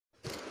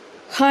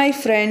Hi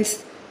friends,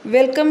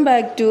 welcome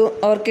back to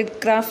Orchid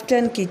Craft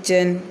and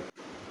Kitchen.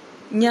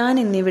 ഞാൻ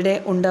ഇന്നിവിടെ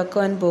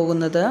ഉണ്ടാക്കാൻ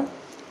പോകുന്നത്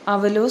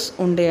അവലോസ്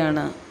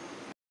ഉണ്ടയാണ്.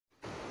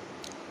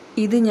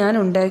 ഇത് ഞാൻ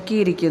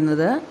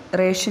ഉണ്ടാക്കിയിരിക്കുന്നത്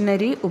റേഷൻ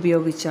അരി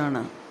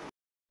ഉപയോഗിച്ചാണ്.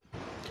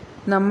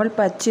 നമ്മൾ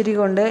പച്ചരി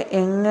കൊണ്ട്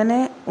എങ്ങനെ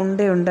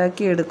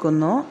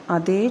ഉണ്ടാക്കിയെടുക്കുന്നോ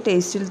അതേ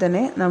ടേസ്റ്റിൽ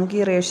തന്നെ നമുക്ക്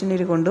ഈ റേഷൻ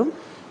അരി കൊണ്ടും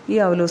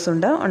ഈ അവലോസ്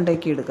ഉണ്ട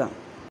ഉണ്ടാക്കിയെടുക്കാം.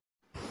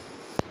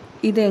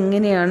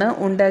 ഇതെങ്ങനെയാണ്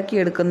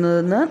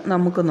ഉണ്ടാക്കിയെടുക്കുന്നതെന്ന്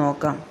നമുക്ക്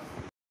നോക്കാം.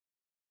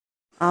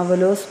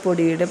 അവലോസ്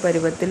പൊടിയുടെ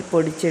പരുവത്തിൽ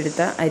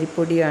പൊടിച്ചെടുത്ത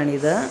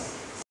അരിപ്പൊടിയാണിത്.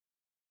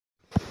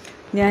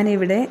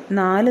 ഞാനിവിടെ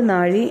 4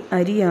 നാഴി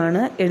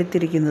അരിയാണ്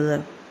എടുത്തിരിക്കുന്നത്.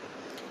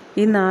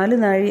 ഈ 4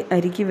 നാഴി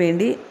അരിക്ക്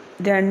വേണ്ടി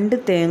 2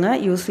 തേങ്ങ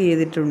യൂസ്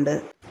ചെയ്തിട്ടുണ്ട്.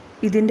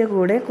 ഇതിൻ്റെ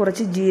കൂടെ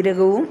കുറച്ച്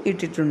ജീരകവും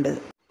ഇട്ടിട്ടുണ്ട്.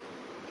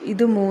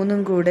 ഇത്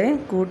മൂന്നും കൂടെ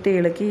കൂട്ടി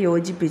ഇളക്കി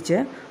യോജിപ്പിച്ച്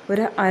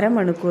ഒരു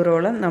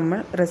അരമണിക്കൂറോളം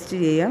നമ്മൾ റെസ്റ്റ്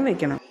ചെയ്യാൻ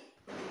വെക്കണം.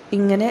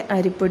 ഇങ്ങനെ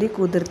അരിപ്പൊടി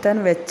കുതിർത്താൻ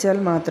വെച്ചാൽ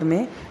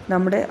മാത്രമേ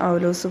നമ്മുടെ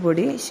അവലോസ്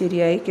പൊടി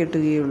ശരിയായി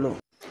കിട്ടുകയുള്ളൂ.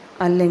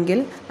 അല്ലെങ്കിൽ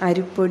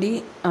അരിപ്പൊടി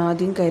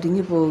ആദ്യം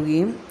കരിഞ്ഞു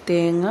പോവുകയും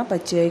തേങ്ങ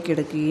പച്ചയായി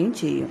കിടക്കുകയും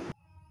ചെയ്യും.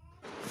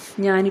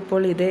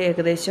 ഞാനിപ്പോൾ ഇത്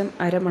ഏകദേശം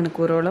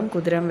അരമണിക്കൂറോളം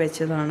കുതിരാൻ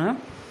വെച്ചതാണ്.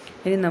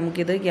 ഇനി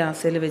നമുക്കിത്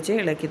ഗ്യാസിൽ വെച്ച്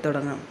ഇളക്കി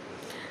തുടങ്ങാം.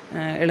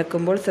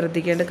 ഇളക്കുമ്പോൾ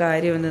ശ്രദ്ധിക്കേണ്ട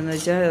കാര്യം എന്തെന്ന്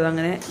വെച്ചാൽ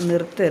അതങ്ങനെ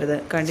നിർത്തരുത്.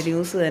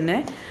 കണ്ടിന്യൂസ് തന്നെ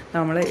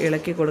നമ്മൾ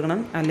ഇളക്കി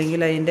കൊടുക്കണം,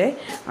 അല്ലെങ്കിൽ അതിൻ്റെ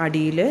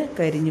അടിയിൽ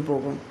കരിഞ്ഞു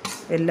പോകും.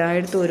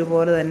 എല്ലായിടത്തും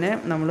ഒരുപോലെ തന്നെ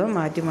നമ്മൾ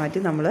മാറ്റി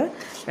നമ്മൾ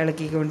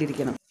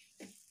ഇളക്കിക്കൊണ്ടിരിക്കണം.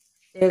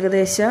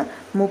 ഏകദേശം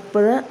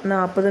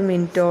 30-40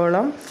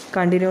 മിനിറ്റോളം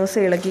കണ്ടിന്യൂസ്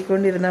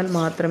ഇളക്കിക്കൊണ്ടിരുന്നാൽ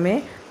മാത്രമേ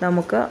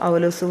നമുക്ക്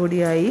അവലോസ്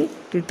പൊടിയായി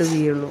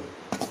കിട്ടുകയുള്ളൂ.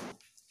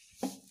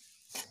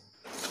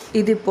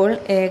 ഇതിപ്പോൾ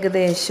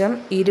ഏകദേശം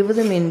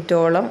 20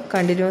 മിനിറ്റോളം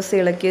കണ്ടിന്യൂസ്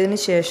ഇളക്കിയതിന്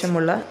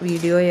ശേഷമുള്ള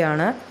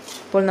വീഡിയോയാണ്.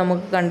 ഇപ്പോൾ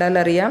നമുക്ക്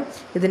കണ്ടാലറിയാം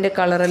ഇതിൻ്റെ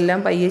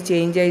കളറെല്ലാം പയ്യെ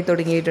ചേഞ്ചായി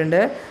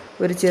തുടങ്ങിയിട്ടുണ്ട്.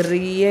 ഒരു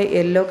ചെറിയ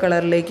യെല്ലോ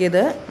കളറിലേക്ക്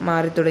ഇത്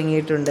മാറി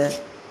തുടങ്ങിയിട്ടുണ്ട്.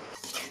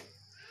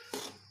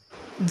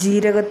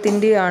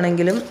 ജീരകത്തിൻ്റെ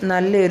ആണെങ്കിലും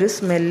നല്ലൊരു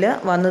സ്മെല്ല്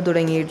വന്നു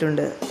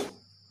തുടങ്ങിയിട്ടുണ്ട്.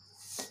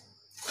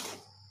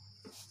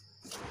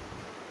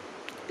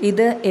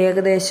 ഇത്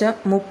ഏകദേശം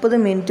 30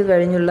 മിനിറ്റ്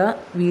കഴിഞ്ഞുള്ള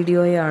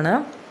വീഡിയോയാണ്.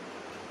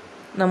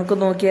 നമുക്ക്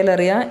നോക്കിയാൽ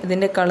അറിയാം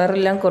ഇതിൻ്റെ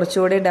കളറെല്ലാം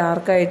കുറച്ചുകൂടി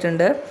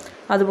ഡാർക്കായിട്ടുണ്ട്.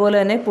 അതുപോലെ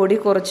തന്നെ പൊടി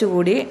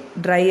കുറച്ചുകൂടി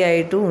ഡ്രൈ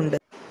ആയിട്ടും ഉണ്ട്.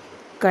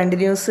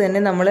 കണ്ടിന്യൂസ്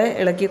തന്നെ നമ്മൾ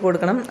ഇളക്കി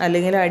കൊടുക്കണം,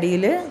 അല്ലെങ്കിൽ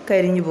അടിയിൽ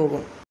കരിഞ്ഞു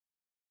പോകും.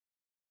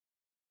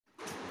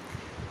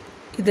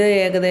 ഇത്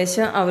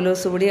ഏകദേശം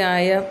അവലോസ് പൊടി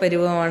ആയ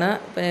പരുവമാണ്.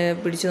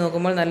 പിടിച്ചു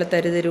നോക്കുമ്പോൾ നല്ല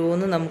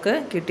തരുതരുവെന്ന് നമുക്ക്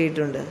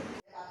കിട്ടിയിട്ടുണ്ട്.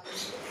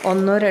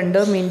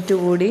 1-2 മിനിറ്റ്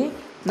കൂടി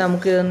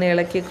നമുക്ക് ഇതൊന്ന്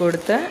ഇളക്കി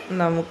കൊടുത്ത്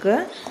നമുക്ക്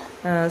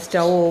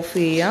സ്റ്റൗ ഓഫ്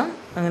ചെയ്യാം.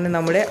 അങ്ങനെ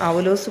നമ്മുടെ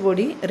അവലോസ്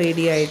പൊടി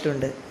റെഡി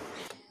ആയിട്ടുണ്ട്.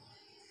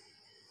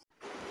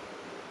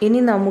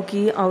 ഇനി നമുക്ക്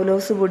ഈ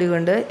അവലോസ് പൊടി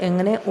കൊണ്ട്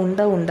എങ്ങനെ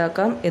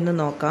ഉണ്ടാക്കാം എന്ന്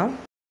നോക്കാം.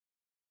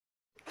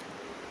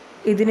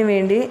 ഇതിനു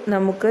വേണ്ടി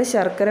നമുക്ക്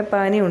ശർക്കര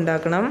പാനി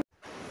ഉണ്ടാക്കണം.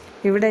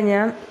 ഇവിടെ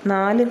ഞാൻ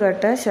 4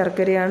 കട്ട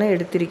ശർക്കരയാണ്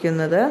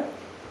എടുത്തിരിക്കുന്നത്.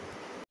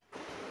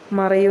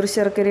 മറയൂർ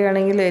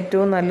ശർക്കരയാണെങ്കിൽ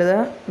ഏറ്റവും നല്ലത്.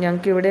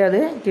 ഞങ്ങൾക്കിവിടെ അത്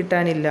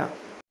കിട്ടാനില്ല.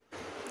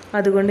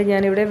 അതുകൊണ്ട്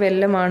ഞാനിവിടെ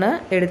വെല്ലമാണ്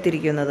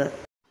എടുത്തിരിക്കുന്നത്.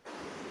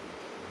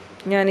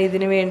 ഞാൻ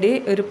ഇതിനു വേണ്ടി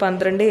ഒരു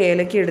 12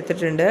 ഏലക്ക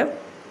എടുത്തിട്ടുണ്ട്.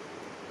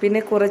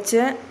 പിന്നെ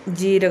കുറച്ച്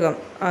ജീരകം.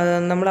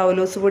 നമ്മൾ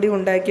അവലോസ് പൊടി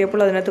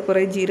ഉണ്ടാക്കിയപ്പോൾ അതിനകത്ത്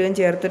കുറേ ജീരകം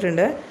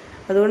ചേർത്തിട്ടുണ്ട്.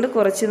 അതുകൊണ്ട്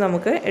കുറച്ച്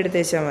നമുക്ക്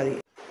എടുത്തേച്ചാൽ മതി.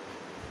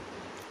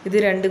 ഇത്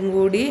രണ്ടും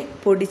കൂടി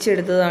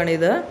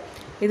പൊടിച്ചെടുത്തതാണിത്.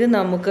 ഇത്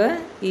നമുക്ക്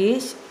ഈ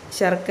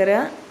ശർക്കര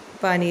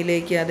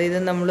പാനിയിലേക്ക്, അതായത്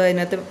നമ്മൾ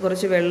അതിനകത്ത്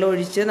കുറച്ച് വെള്ളം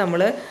ഒഴിച്ച്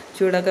നമ്മൾ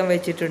ചൂടാക്കാൻ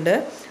വെച്ചിട്ടുണ്ട്,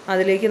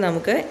 അതിലേക്ക്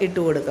നമുക്ക് ഇട്ട്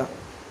കൊടുക്കാം.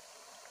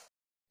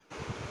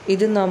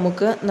 ഇത്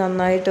നമുക്ക്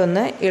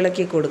നന്നായിട്ടൊന്ന്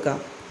ഇളക്കി കൊടുക്കാം.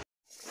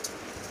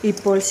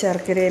 ഇപ്പോൾ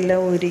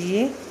ശർക്കരയെല്ലാം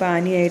ഉരുകി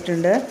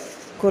പാനിയായിട്ടുണ്ട്.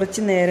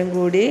 കുറച്ച് നേരം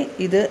കൂടി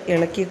ഇത്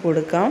ഇളക്കി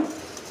കൊടുക്കാം.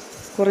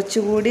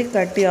 കുറച്ചുകൂടി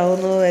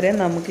കട്ടിയാവുന്നത് വരെ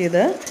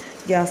നമുക്കിത്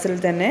ഗ്യാസിൽ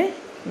തന്നെ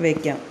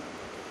വയ്ക്കാം.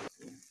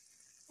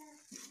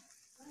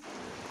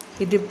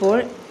 ഇതിപ്പോൾ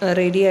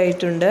റെഡി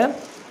ആയിട്ടുണ്ട്.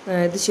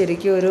 ഇത്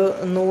ശരിക്കും ഒരു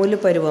നൂല്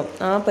പരുവം,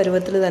 ആ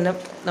പരുവത്തിൽ തന്നെ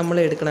നമ്മൾ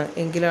എടുക്കണം.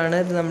 എങ്കിലാണ്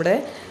ഇത് നമ്മുടെ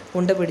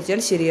ഉണ്ട പിടിച്ചാൽ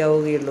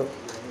ശരിയാവുകയുള്ളൂ.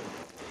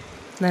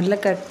 നല്ല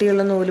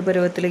കട്ടിയുള്ള നൂല്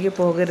പരുവത്തിലേക്ക്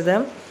പോകരുത്.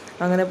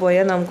 അങ്ങനെ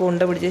പോയാൽ നമുക്ക്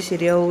ഉണ്ട പിടിച്ചാൽ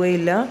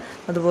ശരിയാവുകയില്ല.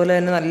 അതുപോലെ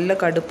തന്നെ നല്ല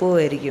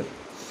കടുപ്പവുമായിരിക്കും.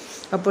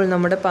 അപ്പോൾ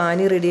നമ്മുടെ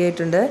പാനി റെഡി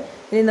ആയിട്ടുണ്ട്.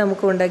 ഇനി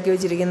നമുക്ക് ഉണ്ടാക്കി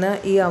വെച്ചിരിക്കുന്ന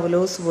ഈ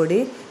അവലോസ് പൊടി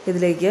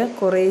ഇതിലേക്ക്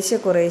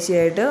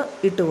കുറേശ്ശെയായിട്ട്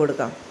ഇട്ട്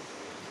കൊടുക്കാം.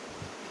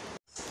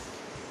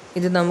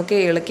 ഇത് നമുക്ക്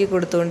ഇളക്കി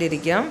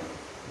കൊടുത്തുകൊണ്ടിരിക്കാം.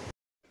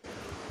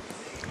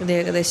 ഇത്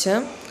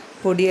ഏകദേശം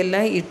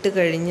പൊടിയെല്ലാം ഇട്ട്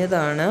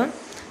കഴിഞ്ഞതാണ്.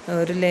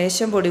 ഒരു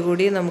ലേശം പൊടി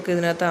കൂടി നമുക്ക്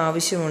ഇതിനകത്ത്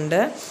ആവശ്യമുണ്ട്.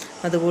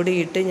 അതുകൂടി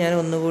ഇട്ട് ഞാൻ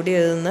ഒന്നുകൂടി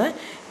അതൊന്ന്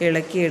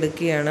ഇളക്കി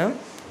എടുക്കുകയാണ്.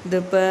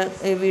 ഇതിപ്പോൾ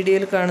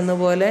വീഡിയോയിൽ കാണുന്ന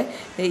പോലെ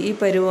ഈ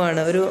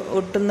പരുവമാണ്, ഒരു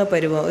ഒട്ടുന്ന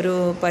പരുവം, ഒരു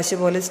പശ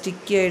പോലെ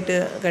സ്റ്റിക്കി ആയിട്ട്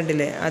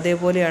കണ്ടില്ലേ,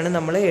 അതേപോലെയാണ്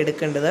നമ്മൾ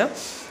എടുക്കേണ്ടത്.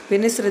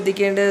 പിന്നെ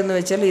ശ്രദ്ധിക്കേണ്ടതെന്ന്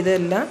വെച്ചാൽ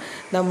ഇതെല്ലാം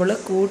നമ്മൾ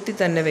കൂട്ടി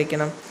തന്നെ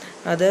വെക്കണം.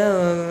 അത്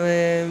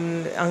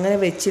അങ്ങനെ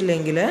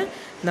വെച്ചില്ലെങ്കിൽ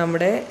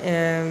നമ്മുടെ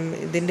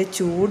ഇതിൻ്റെ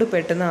ചൂട്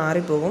പെട്ടെന്ന്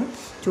ആറിപ്പോകും.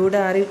 ചൂട്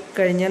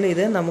ആറിക്കഴിഞ്ഞാൽ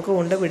ഇത് നമുക്ക്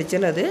ഉണ്ട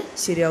പിടിച്ചാൽ അത്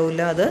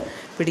ശരിയാവില്ല, അത്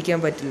പിടിക്കാൻ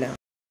പറ്റില്ല.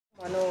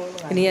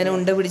 ഇനി ഞാൻ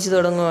ഉണ്ട പിടിച്ച്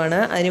തുടങ്ങുവാണ്.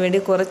 അതിനുവേണ്ടി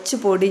കുറച്ച്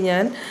പൊടി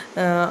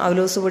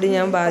അവലോസ് പൊടി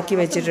ഞാൻ ബാക്കി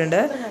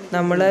വെച്ചിട്ടുണ്ട്.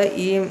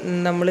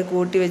 നമ്മൾ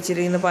കൂട്ടി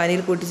വെച്ചിരിക്കുന്ന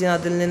പാനിയിൽ കൂട്ടിച്ച്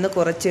അതിൽ നിന്ന്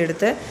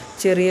കുറച്ചെടുത്ത്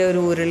ചെറിയ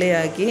ഒരു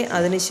ഉരുളയാക്കി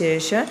അതിന്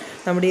ശേഷം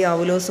നമ്മുടെ ഈ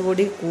അവലോസ്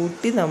പൊടി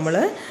കൂട്ടി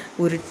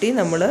ഉരുട്ടി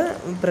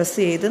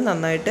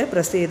നന്നായിട്ട്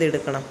പ്രസ്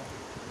ചെയ്തെടുക്കണം.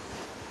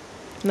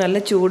 നല്ല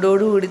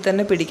ചൂടോടുകൂടി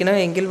തന്നെ പിടിക്കണം.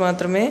 എങ്കിൽ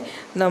മാത്രമേ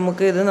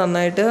നമുക്ക് ഇത്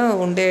നന്നായിട്ട്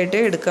ഉണ്ടയായിട്ട്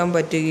എടുക്കാൻ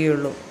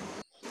പറ്റുകയുള്ളൂ.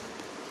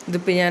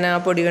 ഇതിപ്പോൾ ഞാൻ ആ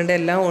പൊടികണ്ട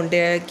എല്ലാം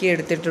ഉണ്ടയാക്കി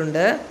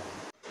എടുത്തിട്ടുണ്ട്.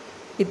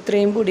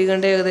 ഇത്രയും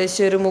പൊടികണ്ട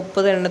ഏകദേശം ഒരു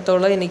 30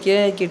 എണ്ണത്തോളം എനിക്ക്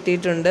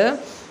കിട്ടിയിട്ടുണ്ട്.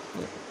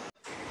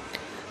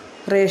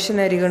 റേഷൻ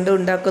അരി കൊണ്ട്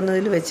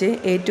ഉണ്ടാക്കുന്നതിൽ വെച്ച്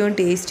ഏറ്റവും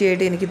ടേസ്റ്റി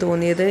ആയിട്ട് എനിക്ക്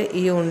തോന്നിയത്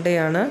ഈ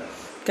ഉണ്ടയാണ്.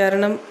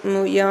 കാരണം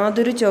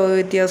യാതൊരു ചുവ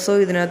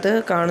വ്യത്യാസവും ഇതിനകത്ത്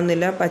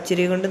കാണുന്നില്ല.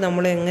 പച്ചരി കൊണ്ട്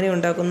നമ്മൾ എങ്ങനെ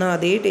ഉണ്ടാക്കുന്ന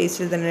അതേ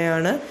ടേസ്റ്റിൽ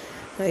തന്നെയാണ്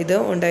ഇത്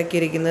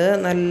ഉണ്ടാക്കിയിരിക്കുന്നത്.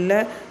 നല്ല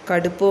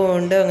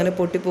കടുപ്പമുണ്ട്, അങ്ങനെ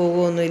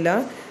പൊട്ടിപ്പോകുകയൊന്നുമില്ല.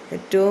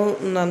 ഏറ്റവും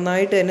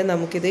നന്നായിട്ട് തന്നെ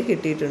നമുക്കിത്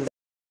കിട്ടിയിട്ടുണ്ട്.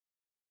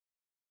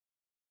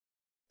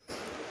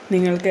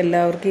 നിങ്ങൾക്ക്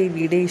എല്ലാവർക്കും ഈ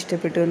വീഡിയോ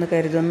ഇഷ്ടപ്പെട്ടു എന്ന്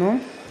കരുതുന്നു.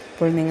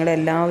 അപ്പോൾ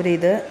നിങ്ങളെല്ലാവരും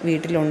ഇത്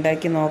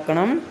വീട്ടിലുണ്ടാക്കി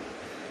നോക്കണം.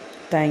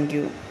 Thank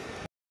you.